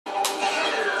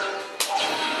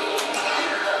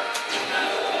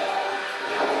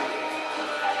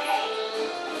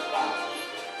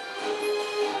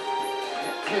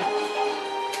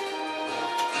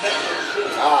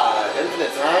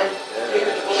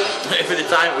Every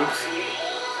time, oops.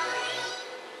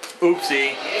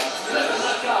 Oopsie.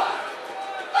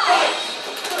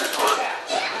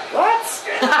 What?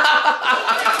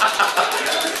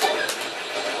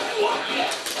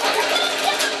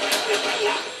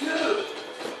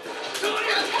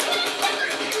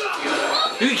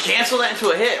 You can cancel that into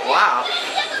a hit. Wow.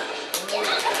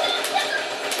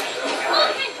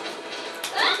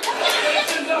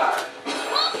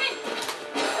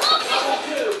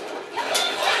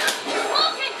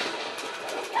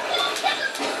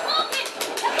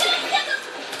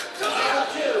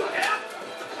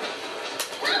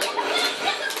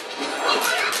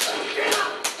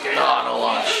 Oh, no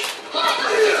launch.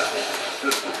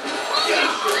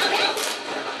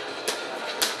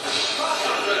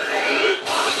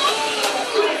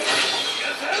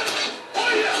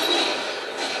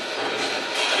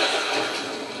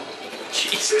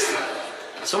 Jesus.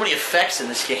 So many effects in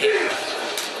this game. What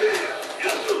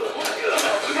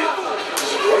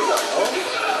the hell?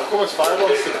 Akuma's fireball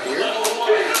disappeared?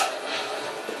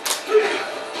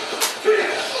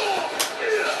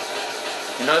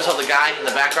 You notice how the guy in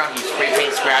the background, he spray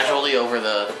paints gradually over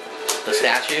the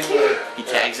statue? He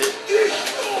tags it. It's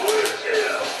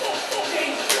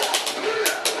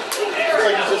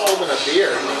like he's just holding a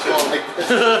beer. He's going like this.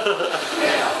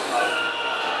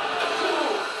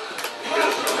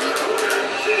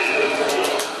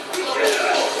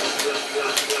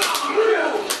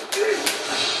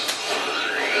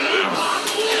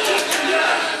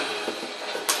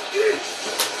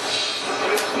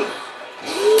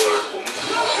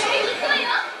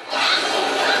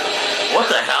 What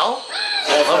the hell?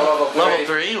 Level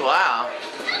 3? Wow.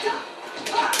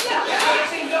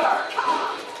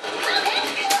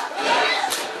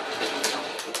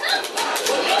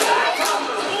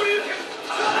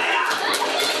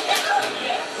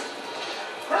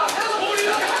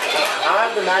 How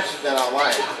have the matches been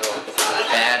online? So.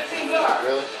 Bad.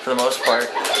 Really? For the most part.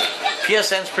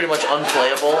 PSN's pretty much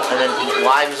unplayable, and then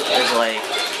live is like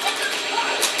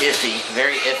iffy.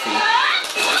 Very iffy.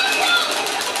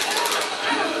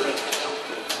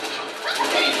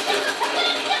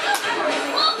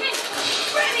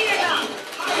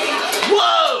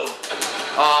 Whoa!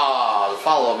 Oh, the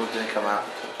follow-up move didn't come out.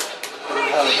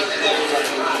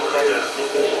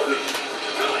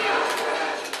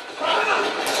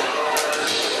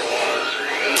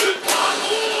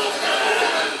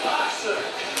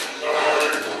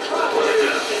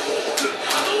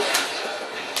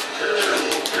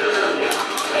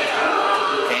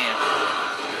 Damn.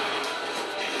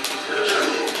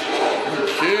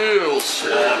 Kill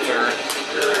slaughter.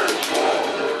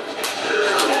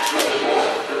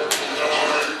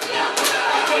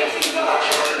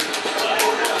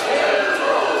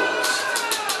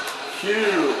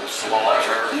 Huge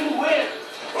slaughter.